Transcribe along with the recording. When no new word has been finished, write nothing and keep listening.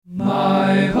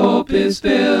My hope is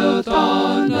built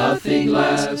on nothing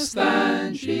less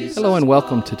than Jesus. Hello and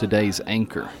welcome to today's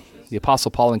Anchor. The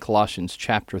Apostle Paul in Colossians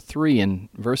chapter 3 and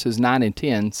verses 9 and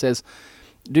 10 says,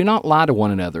 "Do not lie to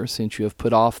one another, since you have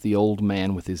put off the old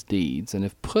man with his deeds, and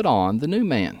have put on the new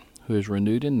man, who is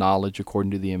renewed in knowledge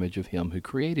according to the image of him who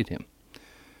created him."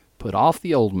 Put off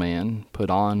the old man, put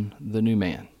on the new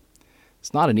man.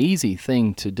 It's not an easy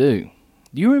thing to do.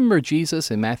 Do you remember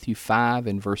Jesus in Matthew 5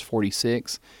 and verse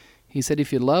 46? He said,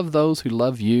 "If you love those who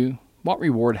love you, what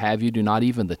reward have you? Do not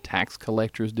even the tax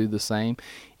collectors do the same?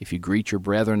 If you greet your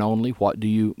brethren only, what do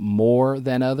you more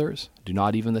than others? Do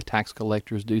not even the tax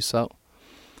collectors do so?"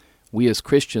 We as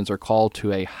Christians are called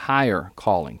to a higher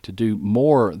calling, to do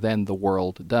more than the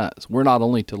world does. We're not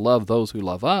only to love those who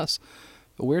love us,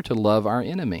 but we're to love our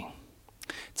enemy.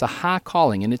 It's a high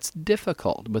calling, and it's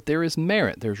difficult, but there is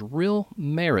merit. There's real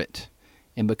merit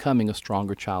in becoming a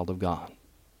stronger child of God.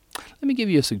 Let me give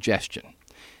you a suggestion.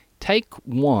 Take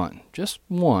one, just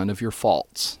one of your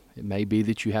faults. It may be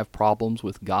that you have problems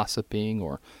with gossiping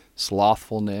or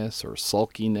slothfulness or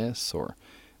sulkiness or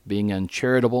being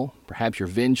uncharitable. Perhaps you're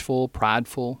vengeful,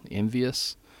 prideful,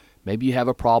 envious. Maybe you have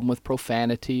a problem with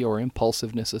profanity or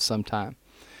impulsiveness of some time.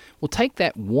 Well, take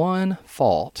that one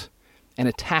fault and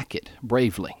attack it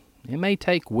bravely. It may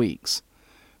take weeks,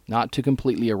 not to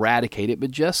completely eradicate it,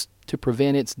 but just to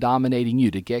prevent its dominating you,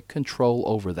 to get control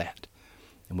over that.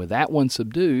 And with that one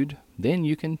subdued, then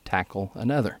you can tackle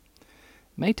another.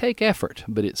 It may take effort,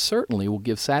 but it certainly will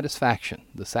give satisfaction,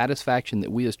 the satisfaction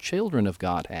that we as children of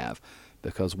God have,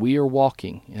 because we are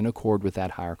walking in accord with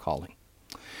that higher calling.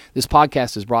 This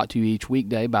podcast is brought to you each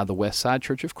weekday by the Westside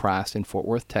Church of Christ in Fort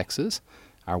Worth, Texas.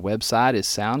 Our website is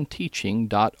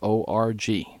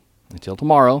soundteaching.org. Until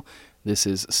tomorrow, this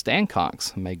is Stan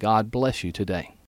Cox. May God bless you today.